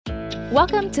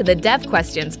Welcome to the Dev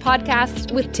Questions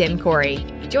podcast with Tim Corey.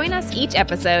 Join us each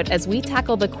episode as we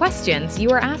tackle the questions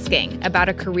you are asking about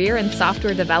a career in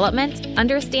software development,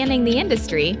 understanding the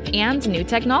industry, and new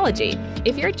technology.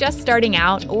 If you're just starting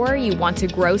out or you want to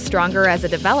grow stronger as a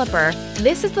developer,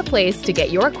 this is the place to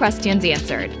get your questions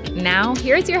answered. Now,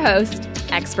 here's your host,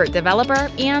 expert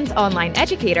developer and online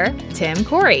educator, Tim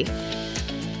Corey.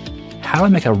 How do I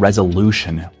make a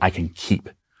resolution I can keep?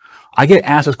 I get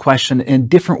asked this question in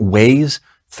different ways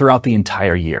throughout the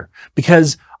entire year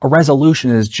because a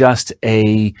resolution is just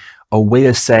a way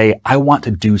to say, I want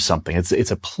to do something.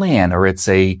 It's a plan, or it's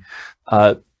a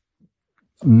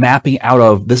mapping out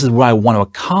of, this is what I want to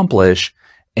accomplish.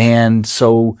 And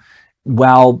so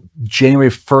while January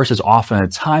 1st is often a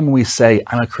time when we say,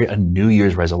 I'm going to create a New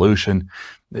Year's resolution,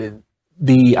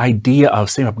 the idea of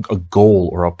setting up a goal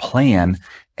or a plan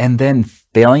and then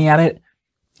failing at it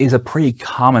is a pretty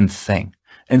common thing.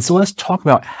 And so let's talk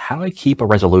about how do I keep a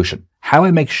resolution? How do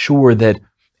I make sure that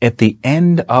at the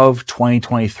end of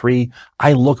 2023,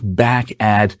 I look back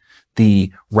at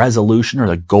the resolution or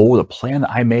the goal, the plan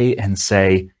that I made and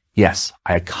say, yes,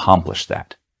 I accomplished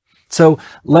that. So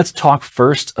let's talk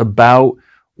first about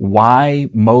why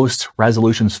most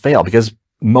resolutions fail, because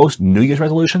most New Year's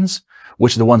resolutions,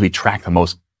 which are the ones we track the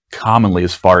most commonly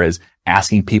as far as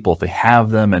asking people if they have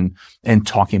them and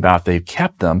talking about if they've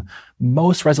kept them,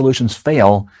 most resolutions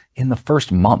fail in the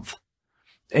first month.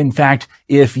 In fact,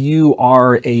 if you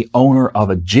are a owner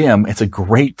of a gym, it's a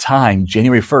great time,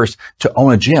 January 1st, to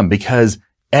own a gym because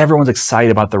everyone's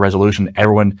excited about the resolution.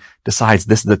 Everyone decides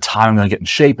this is the time I'm going to get in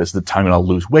shape. This is the time I'm going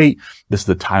to lose weight. This is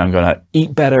the time I'm going to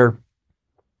eat better.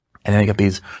 And then they get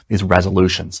these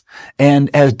resolutions. And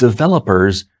as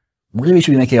developers, really we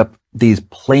should be making up these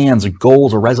plans or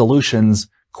goals or resolutions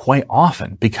quite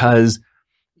often because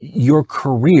your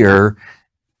career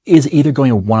is either going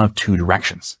in one of two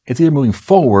directions. It's either moving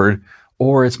forward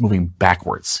or it's moving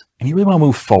backwards. And you really want to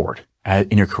move forward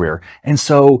in your career. And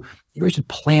so you really should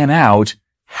plan out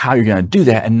how you're going to do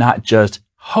that and not just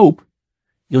hope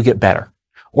you'll get better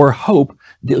or hope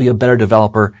that you'll be a better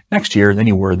developer next year than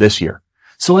you were this year.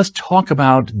 So let's talk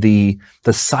about the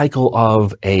cycle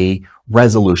of a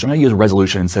resolution. I'm going to use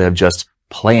resolution instead of just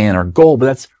plan or goal, but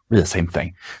that's really the same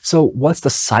thing. So what's the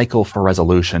cycle for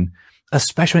resolution,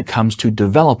 especially when it comes to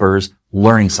developers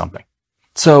learning something?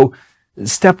 So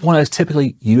step one is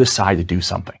typically you decide to do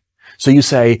something. So you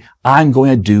say, I'm going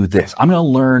to do this. I'm going to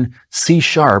learn C#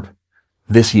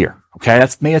 this year. Okay.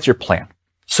 Maybe that's your plan.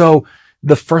 So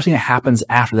the first thing that happens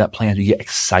after that plan is you get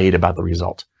excited about the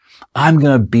result. I'm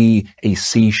going to be a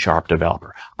C#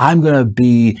 developer. I'm going to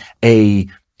be a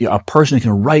person who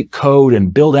can write code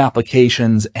and build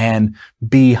applications and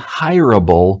be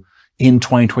hireable in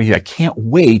 2023. I can't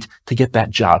wait to get that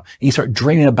job. And you start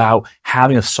dreaming about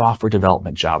having a software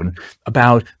development job and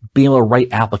about being able to write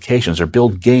applications or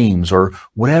build games or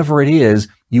whatever it is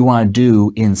you want to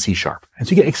do in C#. And so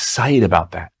you get excited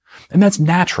about that. And that's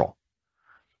natural.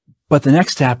 But the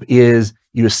next step is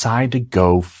you decide to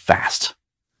go fast.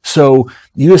 So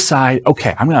you decide,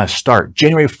 okay, I'm going to start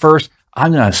January 1st.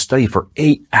 I'm going to study for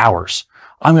 8 hours.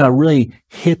 I'm going to really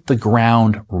hit the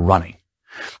ground running.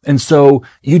 And so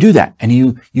you do that and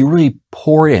you really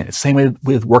pour in. It's the same way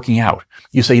with working out.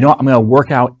 You say, you know what? I'm going to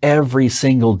work out every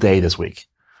single day this week.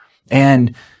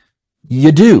 And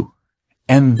you do.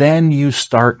 And then you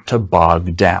start to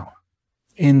bog down.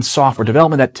 In software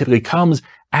development, that typically comes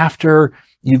after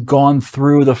you've gone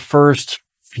through the first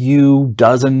few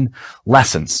dozen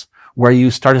lessons where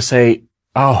you start to say,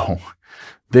 oh,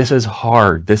 this is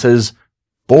hard. This is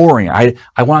boring. I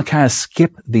want to kind of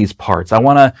skip these parts. I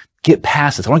want to get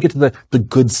past this. I want to get to the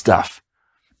good stuff.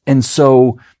 And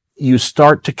so you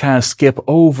start to kind of skip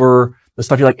over the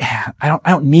stuff you're like, I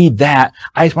don't need that.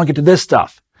 I just want to get to this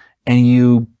stuff. And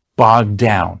you bog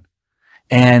down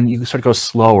and you start to go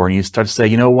slower and you start to say,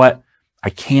 you know what? I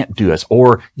can't do this.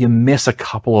 Or you miss a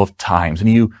couple of times and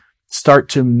you start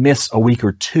to miss a week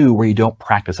or two where you don't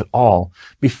practice at all.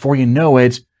 Before you know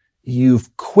it,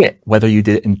 you've quit, whether you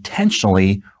did it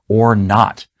intentionally or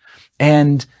not.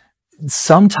 And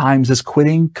sometimes this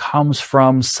quitting comes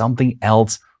from something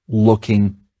else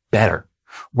looking better,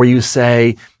 where you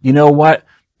say, you know what?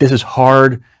 This is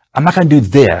hard. I'm not going to do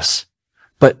this,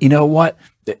 but you know what?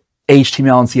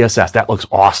 HTML and CSS, that looks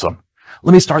awesome.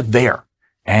 Let me start there.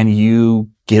 And you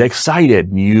get excited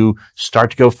and you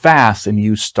start to go fast and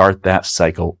you start that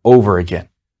cycle over again.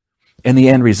 And the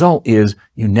end result is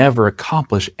you never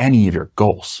accomplish any of your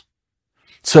goals.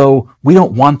 So we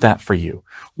don't want that for you.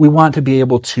 We want to be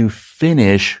able to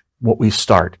finish what we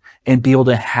start and be able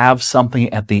to have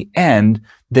something at the end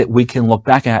that we can look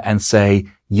back at and say,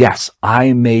 yes,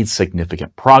 I made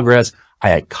significant progress. I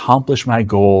accomplished my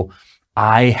goal.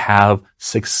 I have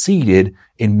succeeded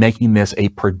in making this a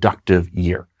productive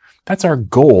year. That's our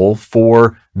goal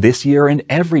for this year and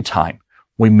every time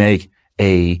we make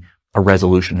a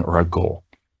resolution or a goal.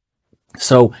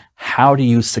 So how do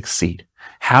you succeed?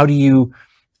 How do you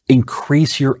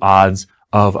increase your odds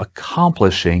of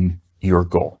accomplishing your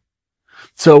goal?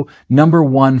 So number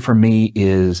one for me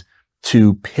is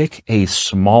to pick a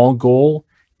small goal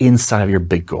inside of your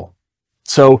big goal.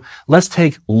 So let's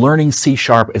take learning C#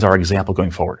 as our example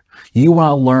going forward. You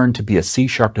want to learn to be a C#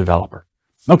 developer.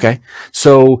 Okay,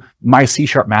 so my C#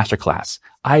 masterclass,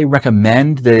 I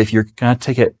recommend that if you're going to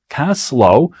take it kind of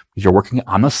slow, because you're working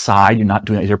on the side, you're not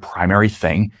doing it as your primary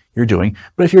thing you're doing,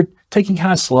 but if you're taking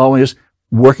kind of slow and just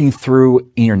working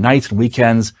through in your nights and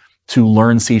weekends to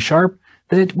learn C#,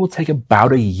 then it will take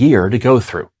about a year to go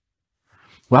through.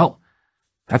 Well,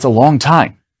 that's a long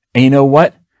time. And you know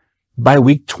what? By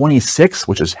week 26,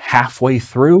 which is halfway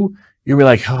through, you'll be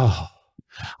like, oh,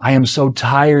 I am so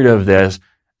tired of this.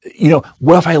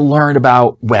 What if I learned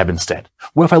about web instead?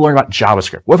 What if I learned about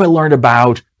JavaScript? What if I learned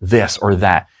about this or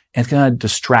that? And it's going to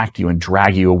distract you and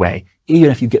drag you away, even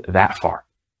if you get that far.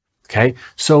 Okay.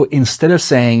 So instead of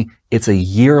saying it's a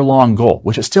year-long goal,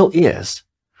 which it still is,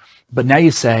 but now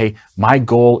you say, my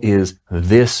goal is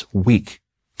this week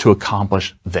to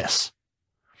accomplish this.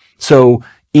 So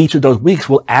each of those weeks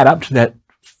will add up to that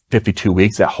 52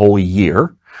 weeks, that whole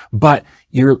year. But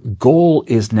your goal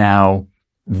is now,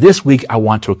 this week I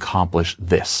want to accomplish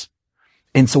this.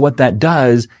 And so what that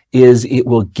does is it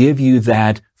will give you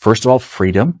that, first of all,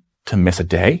 freedom to miss a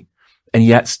day, and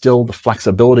yet still the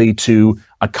flexibility to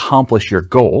accomplish your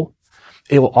goal.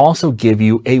 It will also give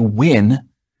you a win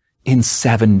in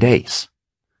 7 days,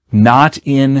 not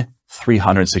in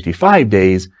 365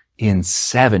 days, in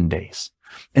 7 days.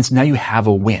 And so now you have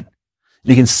a win.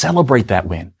 You can celebrate that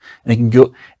win, and you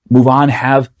can move on,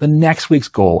 have the next week's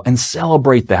goal and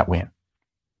celebrate that win.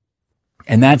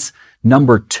 And that's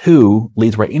number 2,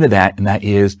 leads right into that, and that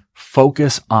is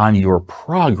focus on your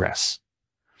progress.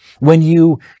 When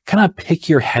you kind of pick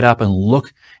your head up and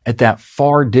look at that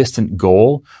far distant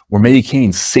goal where maybe you can't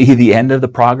even see the end of the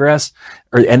progress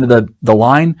or the end of the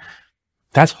line,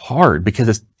 that's hard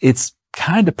because it's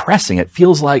kind of depressing. It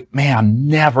feels like, man, I'm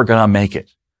never going to make it.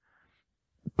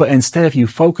 But instead, if you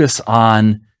focus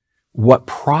on what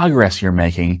progress you're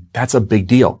making, that's a big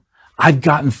deal. I've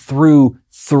gotten through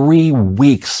 3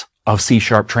 weeks of C#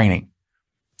 training.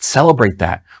 Celebrate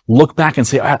that. Look back and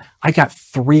say, I got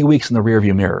 3 weeks in the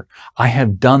rearview mirror. I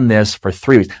have done this for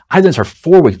 3 weeks. I've done this for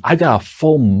 4 weeks. I've got a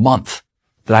full month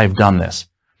that I've done this.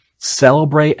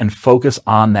 Celebrate and focus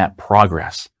on that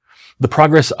progress. The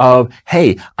progress of,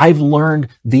 hey, I've learned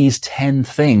these 10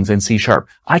 things in C#.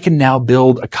 I can now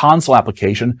build a console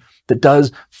application that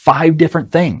does 5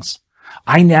 different things.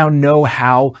 I now know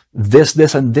how this,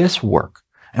 and this work.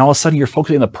 And all of a sudden you're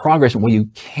focusing on the progress and what you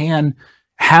can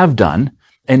have done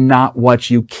and not what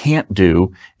you can't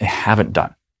do and haven't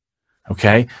done.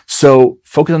 Okay? So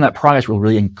focus on that progress will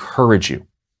really encourage you.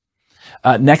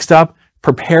 Next up,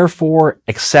 prepare for,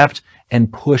 accept,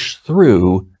 and push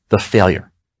through the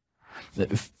failure.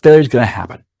 Failure is going to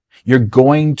happen. You're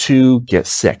going to get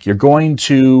sick. You're going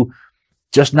to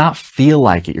just not feel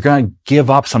like it. You're going to give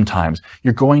up sometimes.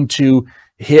 You're going to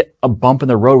hit a bump in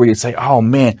the road where you say, oh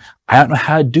man, I don't know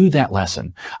how to do that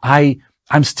lesson.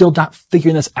 I'm still not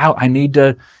figuring this out. I need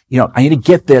to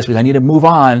get this because I need to move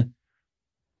on.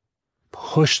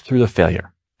 Push through the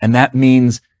failure. And that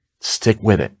means stick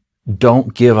with it.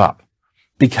 Don't give up.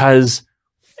 Because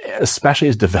especially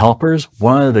as developers,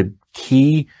 one of the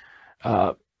key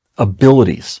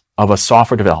abilities of a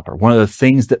software developer, one of the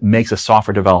things that makes a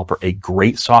software developer a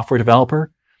great software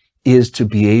developer is to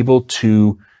be able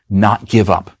to not give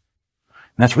up.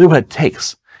 And that's really what it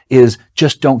takes, is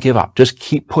just don't give up. Just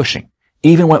keep pushing.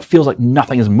 Even when it feels like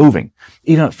nothing is moving,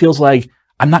 even when it feels like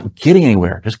I'm not getting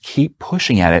anywhere, just keep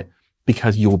pushing at it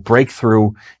because you'll break through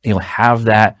and you'll have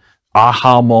that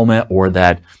aha moment or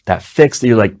that fix that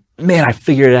you're like, man, I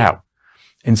figured it out.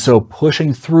 And so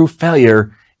pushing through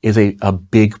failure is a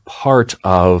big part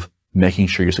of making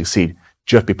sure you succeed.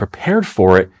 Just be prepared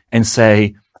for it and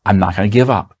say, I'm not going to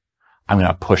give up. I'm going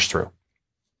to push through.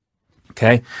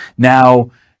 Okay.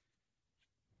 Now,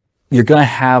 you're going to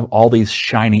have all these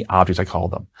shiny objects, I call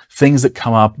them. Things that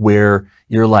come up where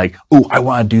you're like, oh, I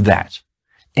want to do that.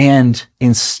 And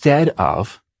instead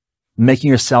of making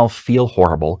yourself feel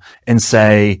horrible and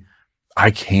say,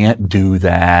 I can't do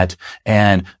that,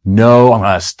 and no, I'm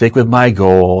going to stick with my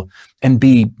goal, and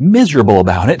be miserable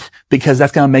about it because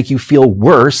that's going to make you feel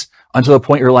worse until the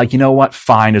point you're like, you know what?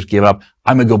 Fine, just give up.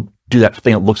 I'm going to go do that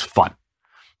thing that looks fun.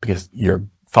 because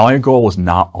following your goal is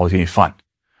not always going to be fun.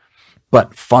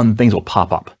 But fun things will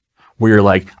pop up where you're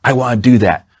like, I want to do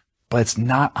that, but it's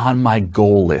not on my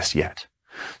goal list yet.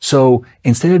 So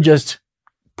instead of just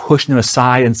pushing them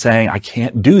aside and saying, I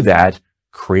can't do that,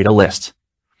 create a list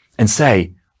and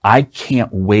say, I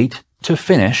can't wait to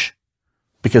finish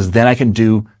because then I can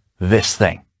do this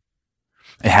thing.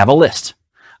 And have a list.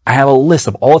 I have a list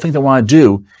of all the things I want to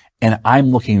do, and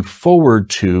I'm looking forward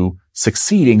to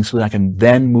succeeding so that I can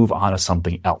then move on to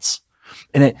something else.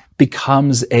 And it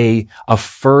becomes a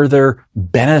further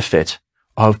benefit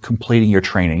of completing your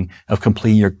training, of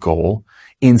completing your goal,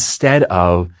 instead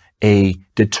of a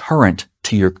deterrent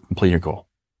to your completing your goal.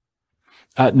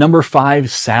 Number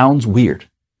 5 sounds weird,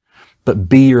 but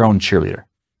be your own cheerleader.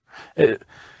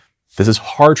 This is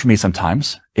hard for me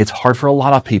sometimes. It's hard for a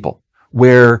lot of people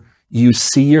where you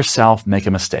see yourself make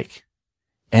a mistake.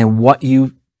 And what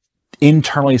you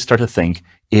internally start to think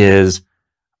is,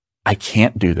 I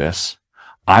can't do this.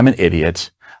 I'm an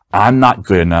idiot. I'm not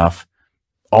good enough.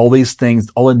 All these things,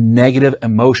 all the negative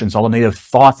emotions, all the negative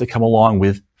thoughts that come along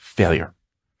with failure.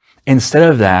 Instead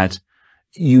of that,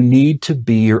 you need to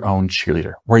be your own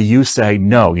cheerleader where you say,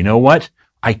 no, you know what?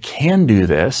 I can do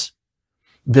this.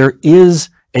 There is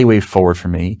a way forward for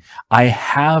me. I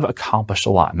have accomplished a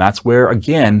lot. And that's where,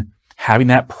 again, having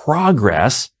that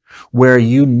progress where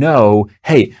you know,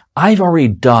 hey, I've already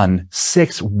done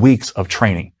 6 weeks of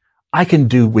training. I can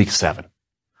do week 7.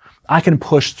 I can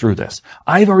push through this.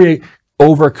 I've already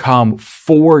overcome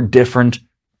 4 different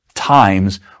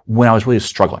times when I was really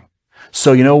struggling.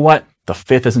 So you know what? The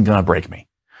 5th isn't going to break me.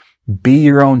 Be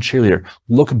your own cheerleader.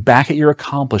 Look back at your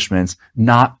accomplishments,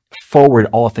 not forward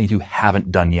all the things you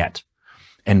haven't done yet.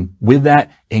 And with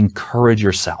that, encourage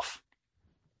yourself.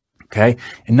 Okay?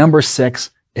 And number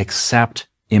 6, accept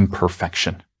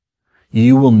imperfection.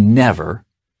 You will never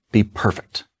be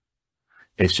perfect.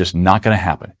 It's just not going to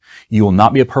happen. You will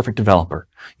not be a perfect developer.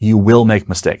 You will make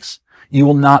mistakes. You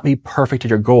will not be perfect at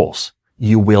your goals.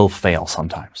 You will fail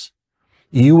sometimes.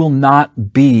 You will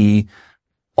not be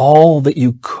all that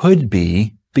you could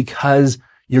be because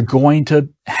you're going to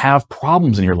have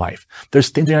problems in your life. There's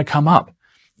things that are going to come up.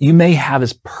 You may have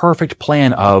this perfect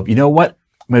plan of, you know what?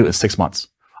 I'm going to do it in 6 months.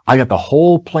 I got the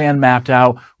whole plan mapped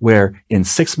out where in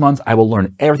 6 months I will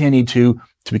learn everything I need to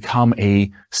become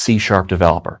a C#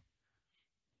 developer.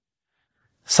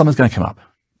 Something's going to come up.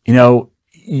 You know,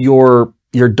 your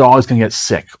dog's going to get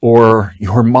sick, or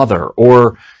your mother,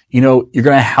 or, you know, you're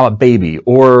going to have a baby,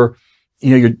 or, you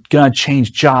know, you're going to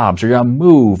change jobs, or you're going to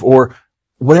move, or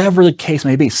whatever the case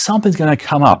may be. Something's going to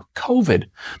come up. COVID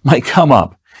might come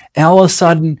up. And all of a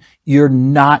sudden, you're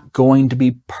not going to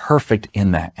be perfect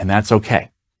in that. And that's okay.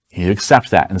 You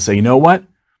accept that and say, you know what?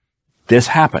 This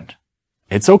happened.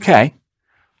 It's okay.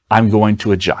 I'm going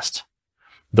to adjust.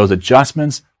 Those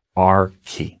adjustments are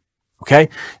key. Okay?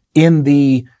 In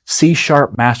the C#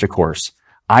 Master Course,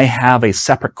 I have a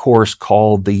separate course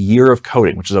called the Year of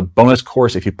Coding, which is a bonus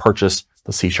course if you purchase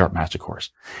the C# Master Course.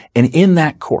 And in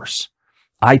that course,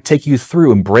 I take you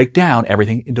through and break down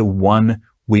everything into 1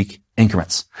 week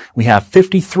increments. We have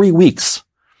 53 weeks.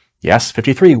 Yes,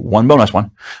 53, 1 bonus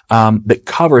one, that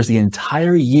covers the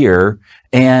entire year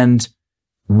and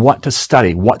what to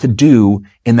study, what to do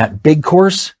in that big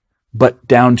course, but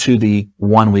down to the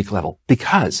 1 week level,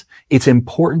 because it's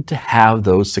important to have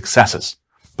those successes.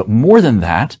 But more than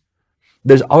that,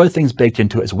 there's other things baked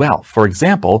into it as well. For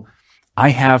example, I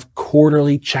have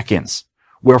quarterly check-ins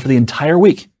where for the entire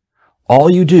week,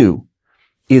 all you do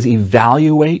is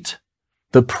evaluate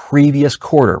the previous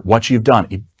quarter, what you've done,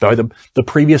 the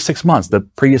previous 6 months, the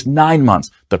previous 9 months,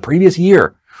 the previous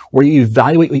year, where you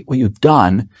evaluate what you've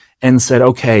done and said,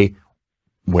 okay,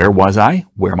 where was I?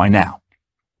 Where am I now?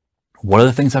 What are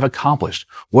the things I've accomplished?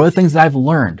 What are the things that I've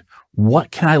learned?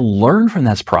 What can I learn from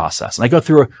this process? And I go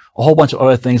through a whole bunch of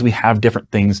other things. We have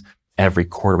different things every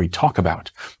quarter we talk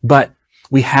about, but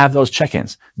we have those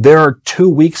check-ins. There are 2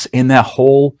 weeks in that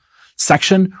whole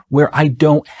section where I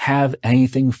don't have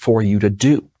anything for you to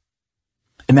do.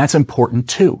 And that's important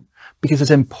too, because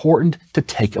it's important to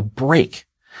take a break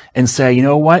and say, you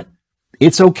know what?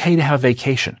 It's okay to have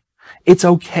vacation. It's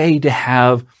okay to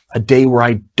have a day where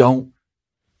I don't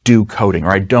do coding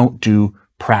or I don't do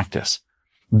practice.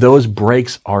 Those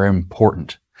breaks are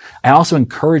important. I also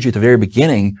encourage you at the very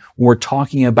beginning, when we're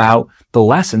talking about the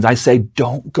lessons, I say,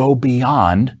 don't go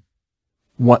beyond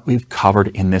what we've covered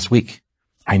in this week.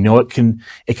 I know it can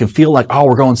feel like, oh,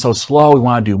 we're going so slow. We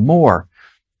want to do more.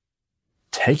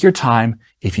 Take your time.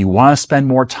 If you want to spend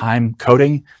more time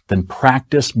coding, then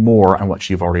practice more on what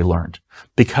you've already learned.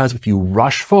 Because if you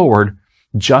rush forward,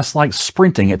 just like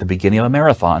sprinting at the beginning of a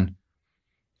marathon,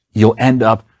 you'll end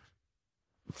up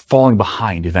falling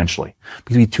behind eventually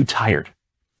because you'll be too tired.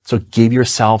 So give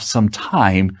yourself some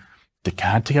time to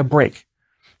kind of take a break,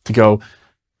 to go,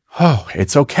 oh,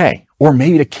 it's okay. Or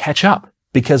maybe to catch up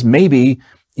because maybe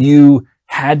you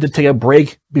had to take a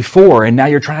break before and now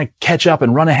you're trying to catch up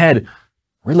and run ahead.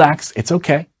 Relax. It's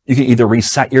okay. You can either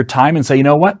reset your time and say, you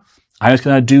know what? I'm just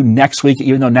going to do next week,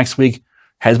 even though next week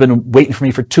has been waiting for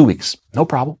me for 2 weeks. No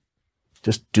problem.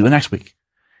 Just do the next week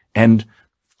and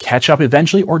catch up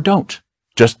eventually, or don't.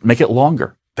 Just make it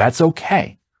longer. That's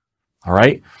okay. All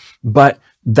right. But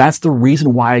that's the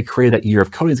reason why I created that year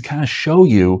of coding, is to kind of show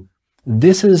you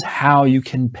this is how you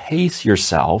can pace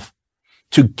yourself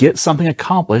to get something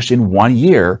accomplished in 1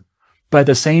 year, but at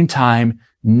the same time,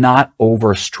 not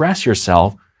overstress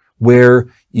yourself where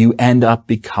you end up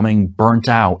becoming burnt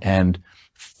out and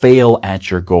fail at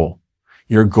your goal.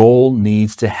 Your goal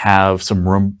needs to have some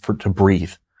room to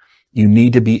breathe. You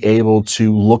need to be able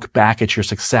to look back at your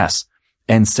success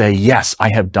and say, yes,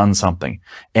 I have done something,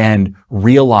 and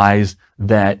realize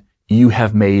that you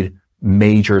have made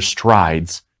major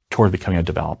strides toward becoming a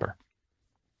developer.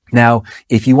 Now,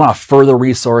 if you want a further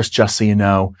resource, just so you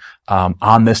know,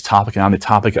 on this topic and on the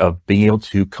topic of being able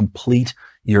to complete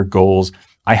your goals,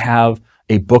 I have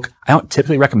a book. I don't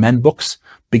typically recommend books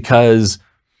because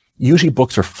usually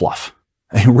books are fluff.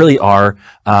 They really are.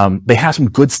 They have some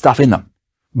good stuff in them,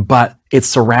 but it's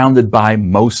surrounded by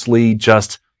mostly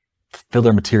just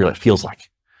filler material, it feels like.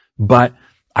 But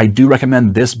I do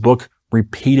recommend this book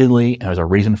repeatedly, and there's a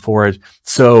reason for it.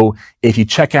 So if you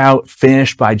check out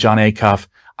Finished by Jon Acuff,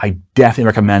 I definitely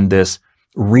recommend this.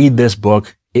 Read this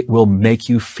book. It will make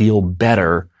you feel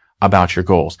better about your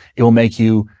goals. It will make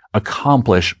you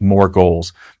accomplish more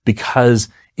goals because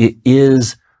it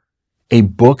is a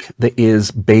book that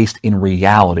is based in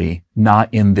reality,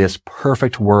 not in this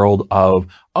perfect world of,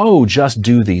 oh, just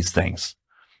do these things.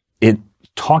 It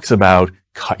talks about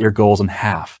cut your goals in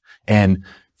half and,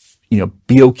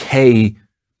 be okay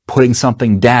putting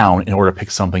something down in order to pick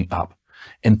something up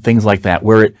and things like that,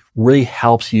 where it really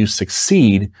helps you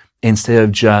succeed instead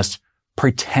of just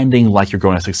pretending like you're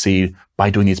going to succeed by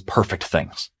doing these perfect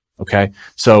things. Okay.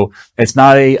 So it's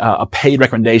not a paid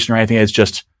recommendation or anything. It's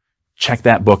just check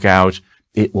that book out.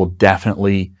 It will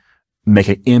definitely make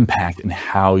an impact in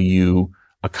how you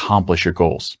accomplish your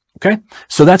goals. Okay.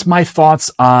 So that's my thoughts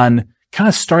on kind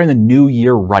of starting the new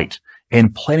year right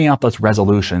and planning out those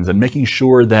resolutions and making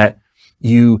sure that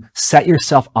you set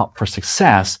yourself up for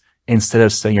success instead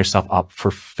of setting yourself up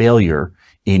for failure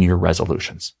in your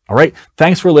resolutions. All right.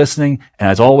 Thanks for listening. And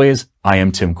as always, I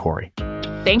am Tim Corey.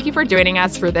 Thank you for joining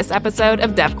us for this episode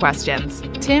of Dev Questions.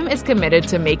 Tim is committed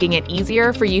to making it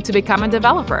easier for you to become a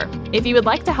developer. If you would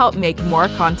like to help make more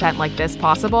content like this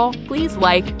possible, please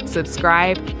like,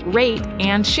 subscribe, rate,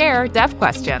 and share Dev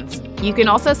Questions. You can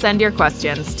also send your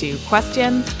questions to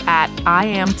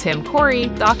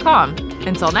questions@IamTimCorey.com.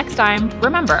 Until next time,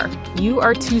 remember, you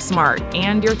are too smart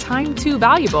and your time too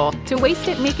valuable to waste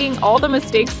it making all the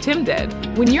mistakes Tim did.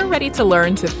 When you're ready to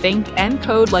learn to think and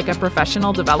code like a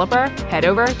professional developer, head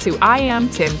over to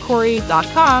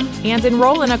IamTimCorey.com and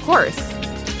enroll in a course.